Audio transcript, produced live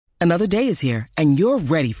Another day is here, and you're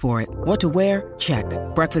ready for it. What to wear? Check.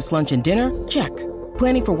 Breakfast, lunch, and dinner? Check.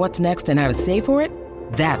 Planning for what's next and how to save for it?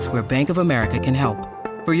 That's where Bank of America can help.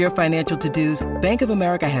 For your financial to-dos, Bank of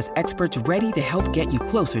America has experts ready to help get you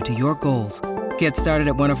closer to your goals. Get started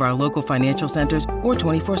at one of our local financial centers or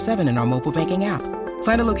 24/7 in our mobile banking app.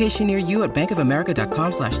 Find a location near you at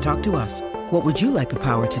bankofamerica.com/talktous. What would you like the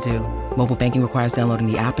power to do? Mobile banking requires downloading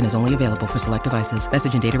the app and is only available for select devices.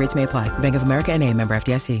 Message and data rates may apply. Bank of America N.A., member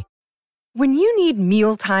FDIC. When you need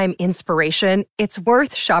mealtime inspiration, it's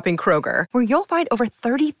worth shopping Kroger, where you'll find over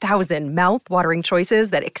 30,000 mouth-watering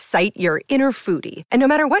choices that excite your inner foodie. And no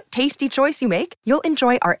matter what tasty choice you make, you'll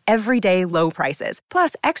enjoy our everyday low prices,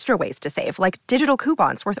 plus extra ways to save, like digital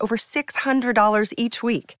coupons worth over $600 each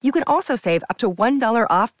week. You can also save up to $1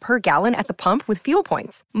 off per gallon at the pump with fuel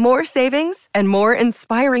points. More savings and more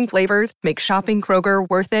inspiring flavors make shopping Kroger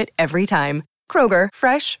worth it every time. Kroger,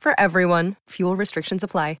 fresh for everyone. Fuel restrictions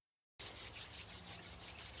apply.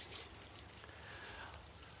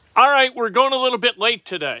 All right, we're going a little bit late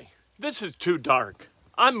today. This is too dark.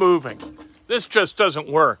 I'm moving. This just doesn't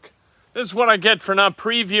work. This is what I get for not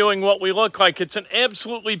previewing what we look like. It's an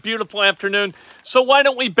absolutely beautiful afternoon. So why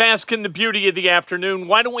don't we bask in the beauty of the afternoon?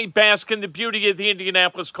 Why don't we bask in the beauty of the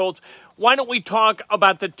Indianapolis Colts? Why don't we talk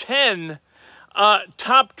about the 10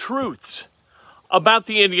 top truths about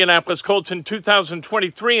the Indianapolis Colts in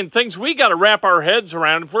 2023 and things we got to wrap our heads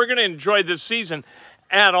around if we're going to enjoy this season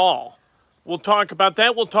at all. We'll talk about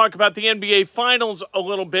that. We'll talk about the NBA Finals a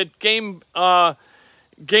little bit. Game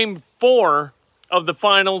 4 of the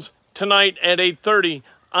Finals tonight at 8:30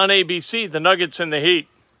 on ABC, the Nuggets and the Heat.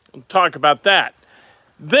 We'll talk about that.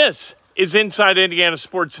 This is Inside Indiana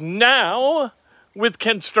Sports Now with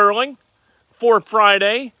Ken Sterling for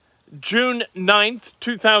Friday, June 9th,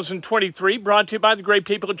 2023, brought to you by the great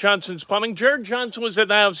people at Johnson's Plumbing. Jared Johnson was at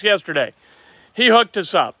the house yesterday. He hooked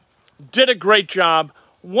us up, did a great job.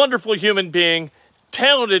 Wonderful human being,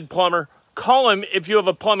 talented plumber. Call him if you have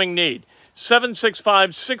a plumbing need.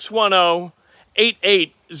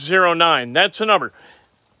 765-610-8809. That's the number.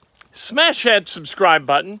 Smash that subscribe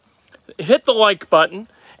button. Hit the like button.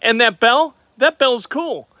 And that bell's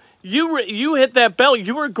cool. You hit that bell,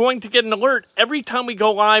 you are going to get an alert every time we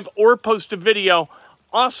go live or post a video.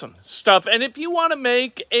 Awesome stuff. And if you want to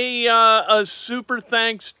make a super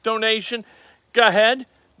thanks donation, go ahead,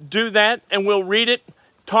 do that, and we'll read it.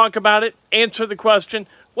 Talk about it, answer the question,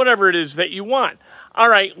 whatever it is that you want. All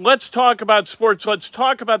right, let's talk about sports. Let's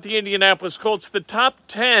talk about the Indianapolis Colts, the top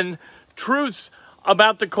 10 truths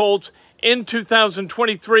about the Colts in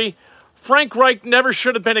 2023. Frank Reich never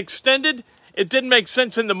should have been extended. It didn't make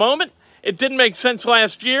sense in the moment. It didn't make sense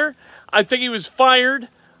last year. I think he was fired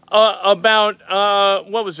after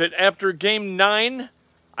game 9?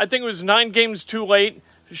 I think it was 9 games too late.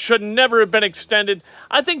 Should never have been extended.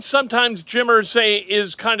 I think sometimes Jim Irsay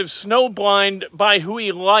is kind of snowblind by who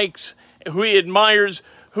he likes, who he admires,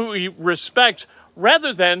 who he respects,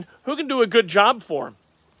 rather than who can do a good job for him.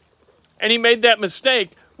 And he made that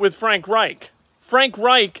mistake with Frank Reich. Frank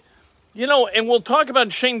Reich, and we'll talk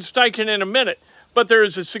about Shane Steichen in a minute, but there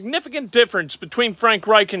is a significant difference between Frank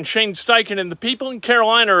Reich and Shane Steichen, and the people in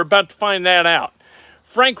Carolina are about to find that out.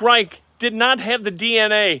 Frank Reich did not have the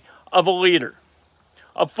DNA of a leader,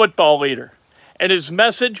 a football leader. And his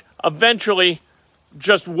message eventually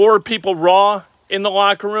just wore people raw in the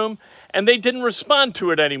locker room, and they didn't respond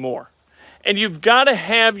to it anymore. And you've got to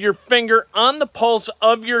have your finger on the pulse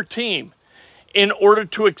of your team in order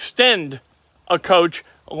to extend a coach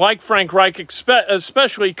like Frank Reich,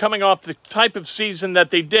 especially coming off the type of season that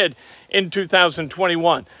they did in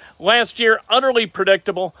 2021. Last year, utterly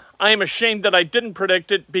predictable. I am ashamed that I didn't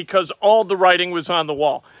predict it because all the writing was on the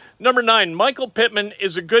wall. Number 9, Michael Pittman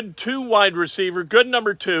is a good 2 wide receiver, good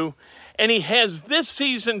number 2, and he has this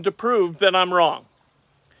season to prove that I'm wrong.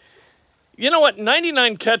 You know what?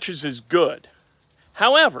 99 catches is good.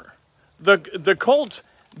 However, the Colts,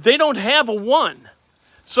 they don't have a 1.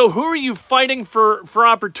 So who are you fighting for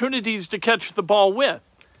opportunities to catch the ball with?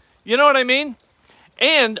 You know what I mean?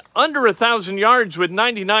 And under 1,000 yards with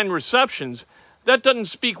 99 receptions, that doesn't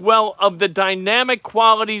speak well of the dynamic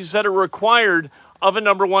qualities that are required of a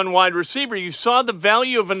number 1 wide receiver. You saw the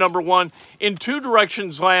value of a number 1 in 2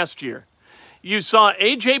 directions last year. You saw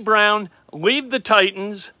A.J. Brown leave the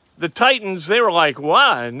Titans. The Titans, they were like,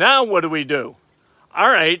 wow, now what do we do?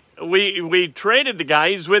 All right, we traded the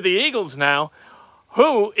guy. He's with the Eagles now.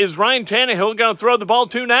 Who is Ryan Tannehill going to throw the ball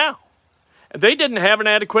to now? They didn't have an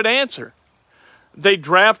adequate answer. They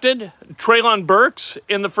drafted Treylon Burks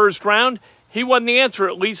in the first round. He wasn't the answer,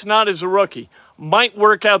 at least not as a rookie. Might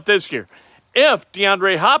work out this year. If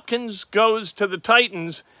DeAndre Hopkins goes to the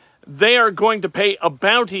Titans, they are going to pay a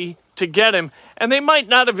bounty to get him. And they might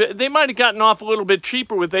have gotten off a little bit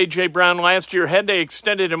cheaper with A.J. Brown last year had they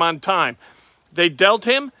extended him on time. They dealt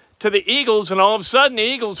him to the Eagles, and all of a sudden the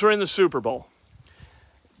Eagles are in the Super Bowl.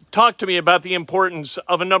 Talk to me about the importance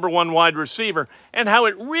of a number one wide receiver and how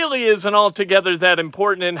it really isn't altogether that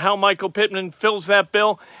important and how Michael Pittman fills that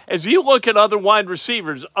bill. As you look at other wide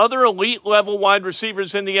receivers, other elite level wide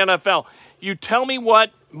receivers in the NFL, you tell me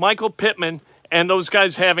what Michael Pittman and those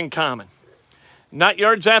guys have in common. Not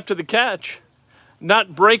yards after the catch,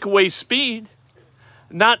 not breakaway speed,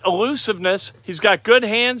 not elusiveness. He's got good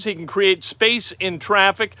hands. He can create space in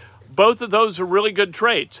traffic. Both of those are really good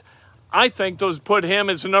traits. I think those put him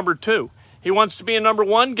as a number two. He wants to be a number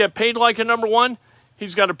one, get paid like a number one.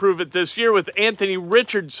 He's got to prove it this year with Anthony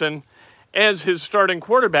Richardson as his starting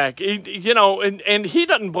quarterback. And he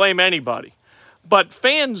doesn't blame anybody. But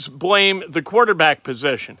fans blame the quarterback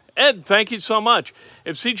position. Ed, thank you so much.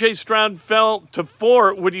 If C.J. Stroud fell to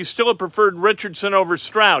 4, would you still have preferred Richardson over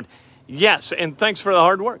Stroud? Yes, and thanks for the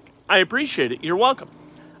hard work. I appreciate it. You're welcome.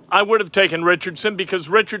 I would have taken Richardson because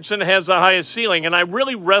Richardson has the highest ceiling, and I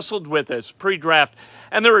really wrestled with this pre-draft.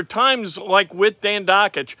 And there are times, like with Dan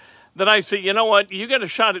Dockich, that I say, you know what, you get a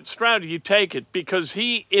shot at Stroud, you take it, because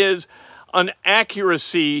he is an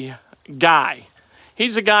accuracy guy.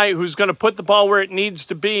 He's a guy who's going to put the ball where it needs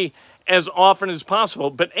to be as often as possible.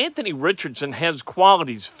 But Anthony Richardson has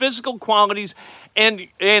qualities, physical qualities, and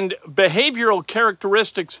behavioral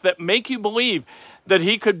characteristics that make you believe that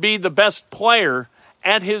he could be the best player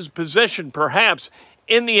at his position, perhaps,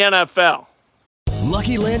 in the NFL.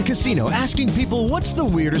 Lucky Land Casino, asking people, what's the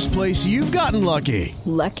weirdest place you've gotten lucky?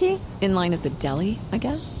 Lucky? In line at the deli, I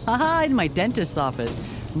guess? Aha, in my dentist's office.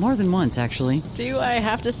 More than once, actually. Do I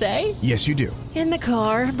have to say? Yes, you do. In the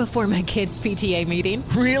car before my kids' PTA meeting.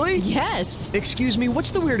 Really? Yes. Excuse me,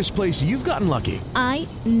 what's the weirdest place you've gotten lucky? I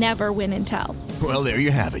never win and tell. Well, there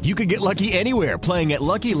you have it. You can get lucky anywhere, playing at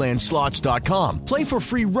LuckyLandSlots.com. Play for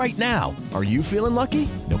free right now. Are you feeling lucky?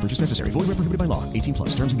 No purchase necessary. Void where prohibited by law. 18 plus.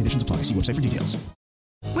 Terms and conditions apply. See website for details.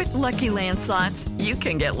 With Lucky Land Slots, you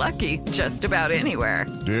can get lucky just about anywhere.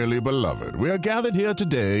 Dearly beloved, we are gathered here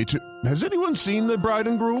today to... Has anyone seen the bride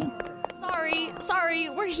and groom? Sorry,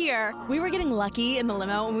 we're here. We were getting lucky in the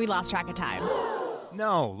limo and we lost track of time.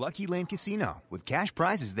 No, Lucky Land Casino, with cash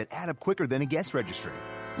prizes that add up quicker than a guest registry.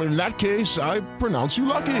 In that case, I pronounce you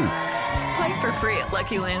lucky. Play for free at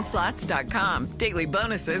LuckyLandSlots.com. Daily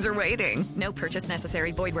bonuses are waiting. No purchase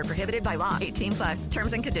necessary. Void where prohibited by law. 18 plus.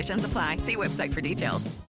 Terms and conditions apply. See website for details.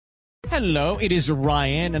 Hello, it is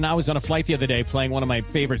Ryan, and I was on a flight the other day playing one of my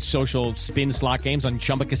favorite social spin slot games on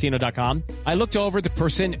ChumbaCasino.com. I looked over at the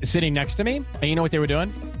person sitting next to me, and you know what they were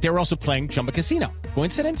doing? They were also playing Chumba Casino.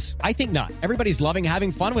 Coincidence? I think not. Everybody's loving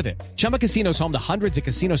having fun with it. Chumba Casino is home to hundreds of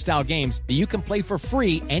casino-style games that you can play for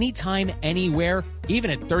free anytime, anywhere, even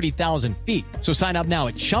at 30,000 feet. So sign up now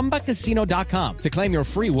at ChumbaCasino.com to claim your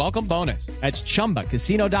free welcome bonus. That's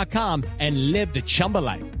ChumbaCasino.com and live the Chumba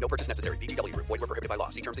life. No purchase necessary. VGW. Void where prohibited by law.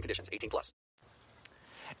 See terms and conditions. 18 plus.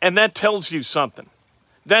 And that tells you something.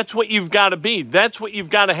 That's what you've got to be. That's what you've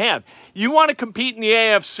got to have. You want to compete in the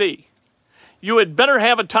AFC. You had better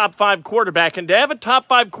have a top 5 quarterback. And to have a top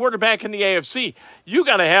 5 quarterback in the AFC, you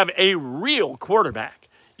got to have a real quarterback.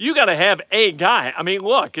 You got to have a guy. I mean,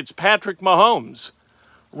 look, it's Patrick Mahomes,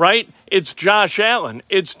 right? It's Josh Allen.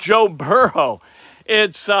 It's Joe Burrow.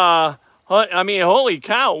 It's, holy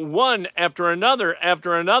cow, one after another,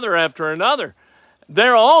 after another, after another.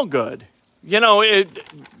 They're all good. You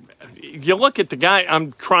look at the guy,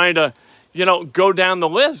 I'm trying to, go down the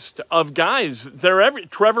list of guys.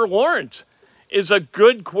 Trevor Lawrence is a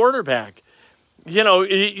good quarterback.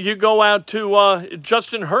 You go out to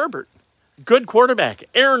Justin Herbert, good quarterback.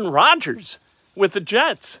 Aaron Rodgers with the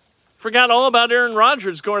Jets. Forgot all about Aaron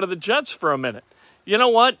Rodgers going to the Jets for a minute. You know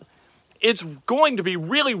what? It's going to be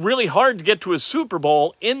really, really hard to get to a Super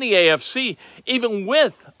Bowl in the AFC, even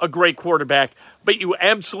with a great quarterback. But you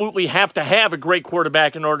absolutely have to have a great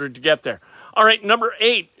quarterback in order to get there. All right, number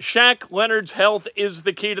 8, Shaq Leonard's health is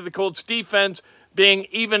the key to the Colts defense being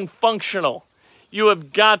even functional. You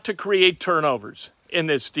have got to create turnovers in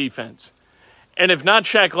this defense. And if not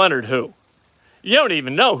Shaq Leonard, who? You don't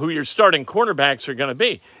even know who your starting cornerbacks are going to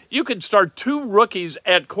be. You could start 2 rookies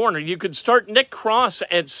at corner. You could start Nick Cross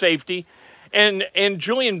at safety and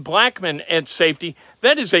Julian Blackmon at safety.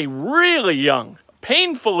 That is a really young,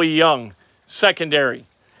 painfully young secondary.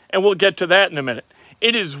 And we'll get to that in a minute.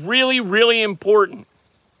 It is really, really important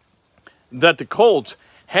that the Colts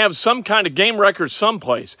have some kind of game record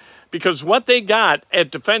someplace, because what they got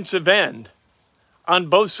at defensive end on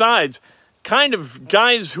both sides, kind of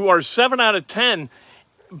guys who are 7 out of 10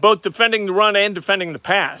 both defending the run and defending the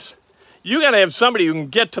pass. You got to have somebody who can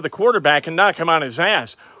get to the quarterback and knock him on his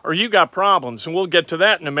ass, or you got problems, and we'll get to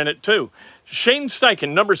that in a minute too. Shane Steichen,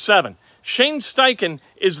 number 7. Shane Steichen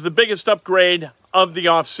is the biggest upgrade of the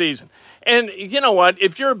offseason. And you know what?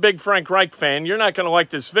 If you're a big Frank Reich fan, you're not going to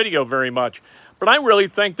like this video very much. But I really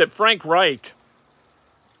think that Frank Reich,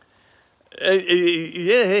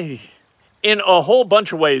 in a whole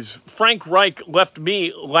bunch of ways, Frank Reich left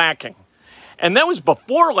me lacking. And that was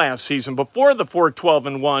before last season, before the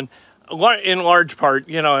 4-12-1, in large part,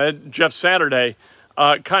 Jeff Saturday,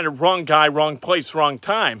 kind of wrong guy, wrong place, wrong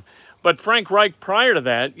time. But Frank Reich, prior to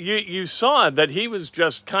that, you saw that he was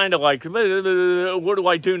just kind of like, what do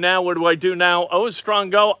I do now? What do I do now? Oh, strong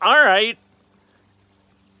go. All right.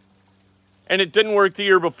 And it didn't work the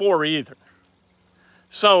year before either.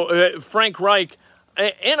 So Frank Reich,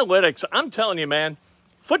 analytics, I'm telling you, man,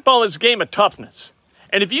 football is a game of toughness.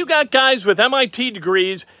 And if you got guys with MIT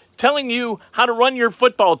degrees telling you how to run your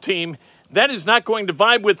football team, that is not going to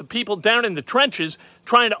vibe with the people down in the trenches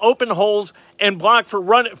trying to open holes and block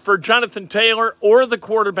for Jonathan Taylor or the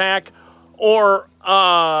quarterback, or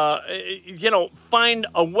find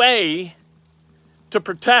a way to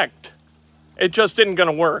protect. It just isn't going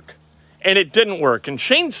to work, and it didn't work. And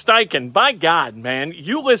Shane Steichen, by God, man,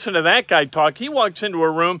 you listen to that guy talk. He walks into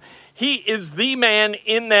a room. He is the man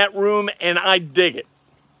in that room, and I dig it.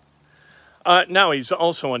 Now he's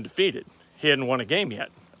also undefeated. He hadn't won a game yet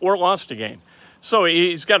or lost a game. So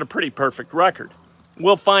he's got a pretty perfect record.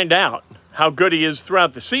 We'll find out how good he is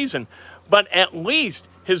throughout the season, but at least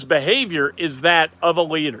his behavior is that of a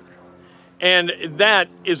leader. And that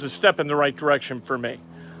is a step in the right direction for me.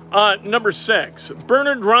 Number 6,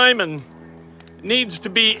 Bernhard Raimann needs to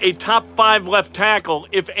be a top 5 left tackle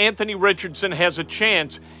if Anthony Richardson has a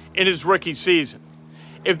chance in his rookie season.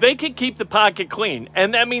 If they can keep the pocket clean,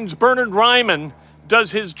 and that means Bernhard Raimann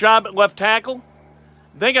does his job at left tackle,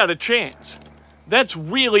 they got a chance. That's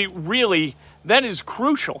really, that is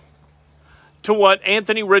crucial to what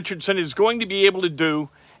Anthony Richardson is going to be able to do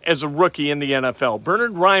as a rookie in the NFL.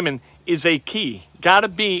 Bernhard Raimann is a key. Got to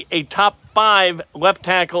be a top 5 left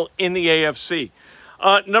tackle in the AFC.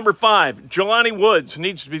 Number 5, Jelani Woods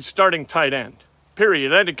needs to be starting tight end.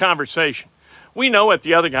 Period. End of conversation. We know what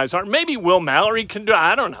the other guys are. Maybe Will Mallory can do.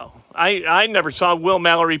 I don't know. I never saw Will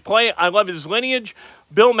Mallory play. I love his lineage.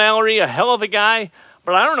 Bill Mallory, a hell of a guy.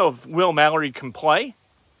 But I don't know if Will Mallory can play.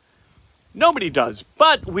 Nobody does.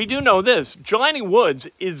 But we do know this. Jelani Woods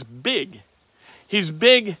is big. He's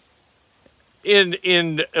big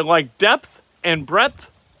in like depth and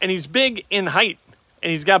breadth, and he's big in height,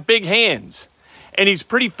 and he's got big hands, and he's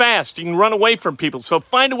pretty fast. He can run away from people. So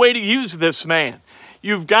find a way to use this man.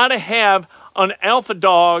 You've got to have an alpha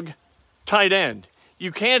dog tight end.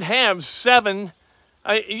 You can't have 7.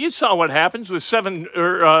 You saw what happens with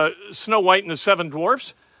Snow White and the 7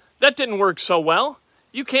 Dwarfs. That didn't work so well.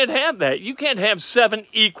 You can't have that. You can't have 7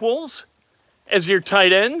 equals as your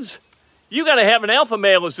tight ends. You got to have an alpha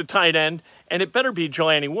male as a tight end, and it better be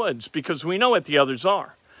Jelani Woods because we know what the others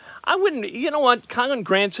are. I wouldn't, you know what, Colin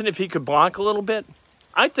Granson, if he could block a little bit,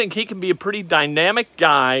 I think he can be a pretty dynamic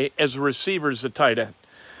guy as a receiver as a tight end.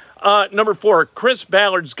 Number 4, Chris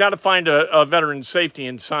Ballard's got to find a veteran safety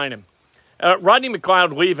and sign him. Rodney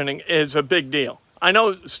McLeod leaving is a big deal. I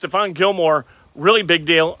know Stephon Gilmore, really big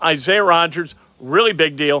deal. Isaiah Rodgers, really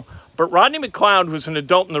big deal. But Rodney McLeod was an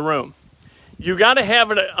adult in the room. You got to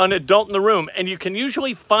have an adult in the room, and you can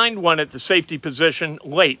usually find one at the safety position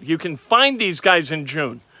late. You can find these guys in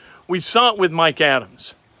June. We saw it with Mike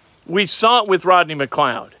Adams. We saw it with Rodney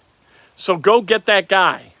McLeod. So go get that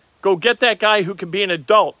guy. Go get that guy who can be an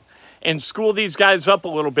adult and school these guys up a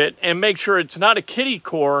little bit and make sure it's not a kiddie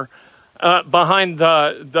core behind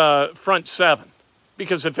the front 7.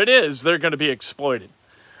 Because if it is, they're going to be exploited.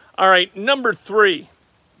 All right, number 3,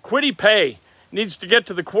 Kwity Paye needs to get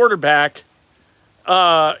to the quarterback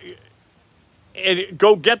and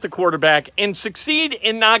go get the quarterback and succeed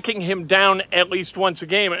in knocking him down at least once a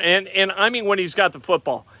game. And I mean when he's got the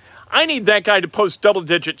football. I need that guy to post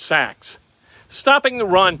double-digit sacks. Stopping the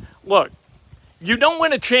run. Look, you don't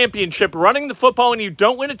win a championship running the football, and you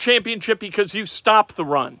don't win a championship because you stop the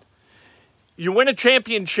run. You win a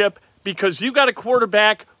championship because you got a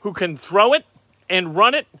quarterback who can throw it and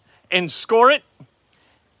run it and score it,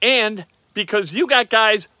 and because you got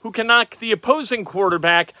guys who can knock the opposing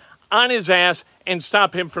quarterback on his ass and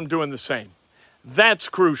stop him from doing the same. That's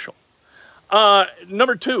crucial.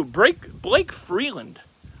 Number 2, Blake Freeland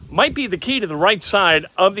might be the key to the right side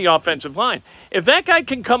of the offensive line. If that guy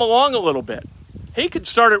can come along a little bit, he could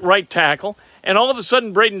start at right tackle, and all of a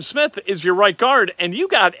sudden Braden Smith is your right guard, and you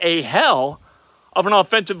got a hell of an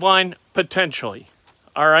offensive line potentially.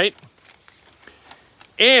 All right?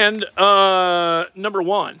 And number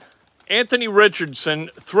one, Anthony Richardson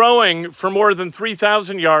throwing for more than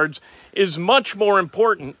 3,000 yards is much more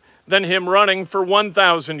important than him running for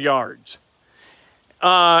 1,000 yards.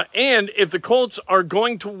 And if the Colts are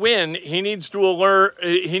going to win, he needs to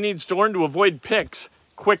learn to avoid picks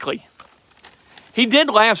quickly. He did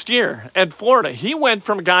last year at Florida. He went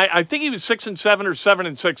from a guy, I think he was 6-7 or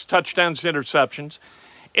 7-6 touchdowns to interceptions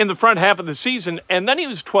in the front half of the season, and then he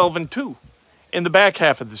was 12-2 in the back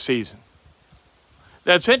half of the season.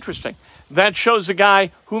 That's interesting. That shows a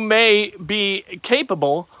guy who may be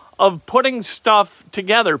capable of putting stuff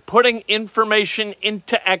together, putting information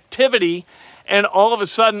into activity, and all of a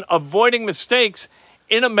sudden avoiding mistakes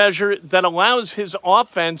in a measure that allows his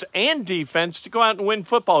offense and defense to go out and win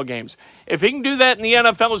football games. If he can do that in the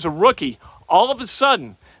NFL as a rookie, all of a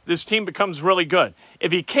sudden, this team becomes really good.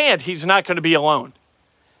 If he can't, he's not going to be alone.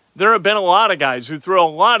 There have been a lot of guys who threw a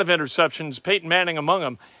lot of interceptions, Peyton Manning among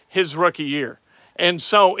them, his rookie year. And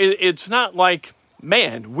so it's not like,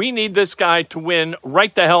 man, we need this guy to win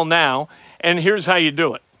right the hell now, and here's how you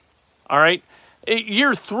do it. All right?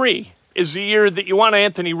 Year 3 is the year that you want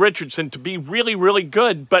Anthony Richardson to be really, really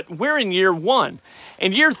good, but we're in year 1.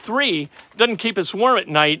 And year 3 doesn't keep us warm at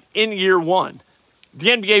night in year 1. The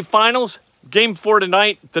NBA Finals, Game 4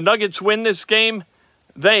 tonight, the Nuggets win this game,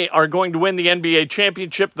 they are going to win the NBA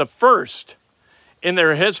championship, the first in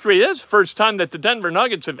their history. This is the first time that the Denver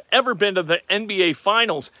Nuggets have ever been to the NBA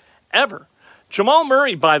Finals, ever. Jamal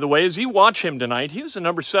Murray, by the way, as you watch him tonight, he was a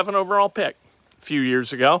number 7 overall pick a few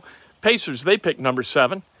years ago. Pacers, they picked number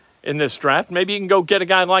 7 in this draft. Maybe you can go get a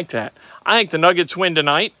guy like that. I think the Nuggets win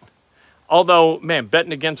tonight. Although, man,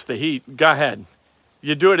 betting against the Heat, go ahead.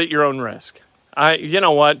 You do it at your own risk. You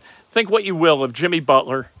know what? Think what you will of Jimmy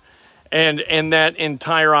Butler and that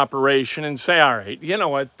entire operation and say, all right, you know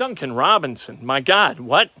what? Duncan Robinson, my God,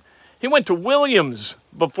 what? He went to Williams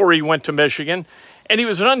before he went to Michigan, and he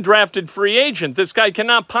was an undrafted free agent. This guy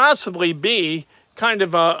cannot possibly be kind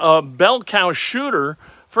of a bell cow shooter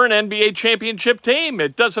for an NBA championship team.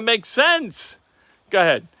 It doesn't make sense. Go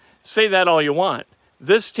ahead. Say that all you want.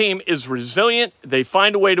 This team is resilient. They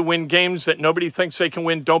find a way to win games that nobody thinks they can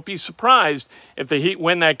win. Don't be surprised if the Heat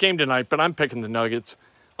win that game tonight, but I'm picking the Nuggets.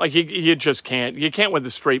 Like, you just can't. You can't with a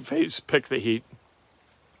straight face pick the Heat.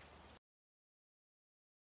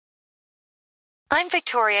 I'm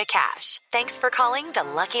Victoria Cash. Thanks for calling the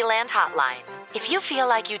Lucky Land Hotline. If you feel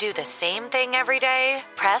like you do the same thing every day,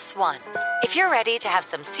 press 1. If you're ready to have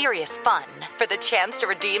some serious fun for the chance to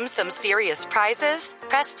redeem some serious prizes,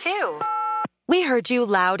 press 2. We heard you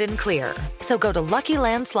loud and clear. So go to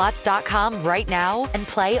LuckyLandSlots.com right now and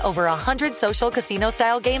play over 100 social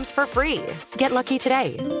casino-style games for free. Get lucky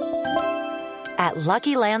today at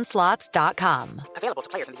LuckyLandSlots.com. Available to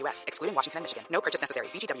players in the U.S., excluding Washington and Michigan. No purchase necessary.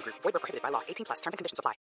 VGW Group. Void where prohibited by law. 18+. Terms and conditions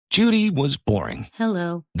apply. Judy was boring.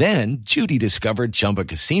 Hello. Then Judy discovered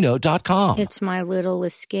ChumbaCasino.com. It's my little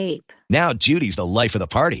escape. Now Judy's the life of the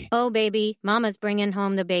party. Oh, baby, mama's bringing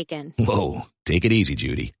home the bacon. Whoa, take it easy,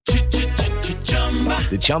 Judy.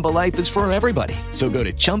 The Chumba life is for everybody. So go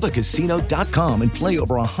to ChumbaCasino.com and play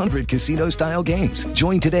over 100 casino-style games.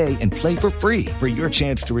 Join today and play for free for your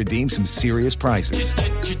chance to redeem some serious prizes.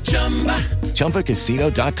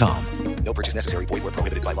 ChumbaCasino.com. No purchase necessary. Void where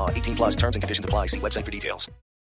prohibited by law. 18+. Terms and conditions apply. See website for details.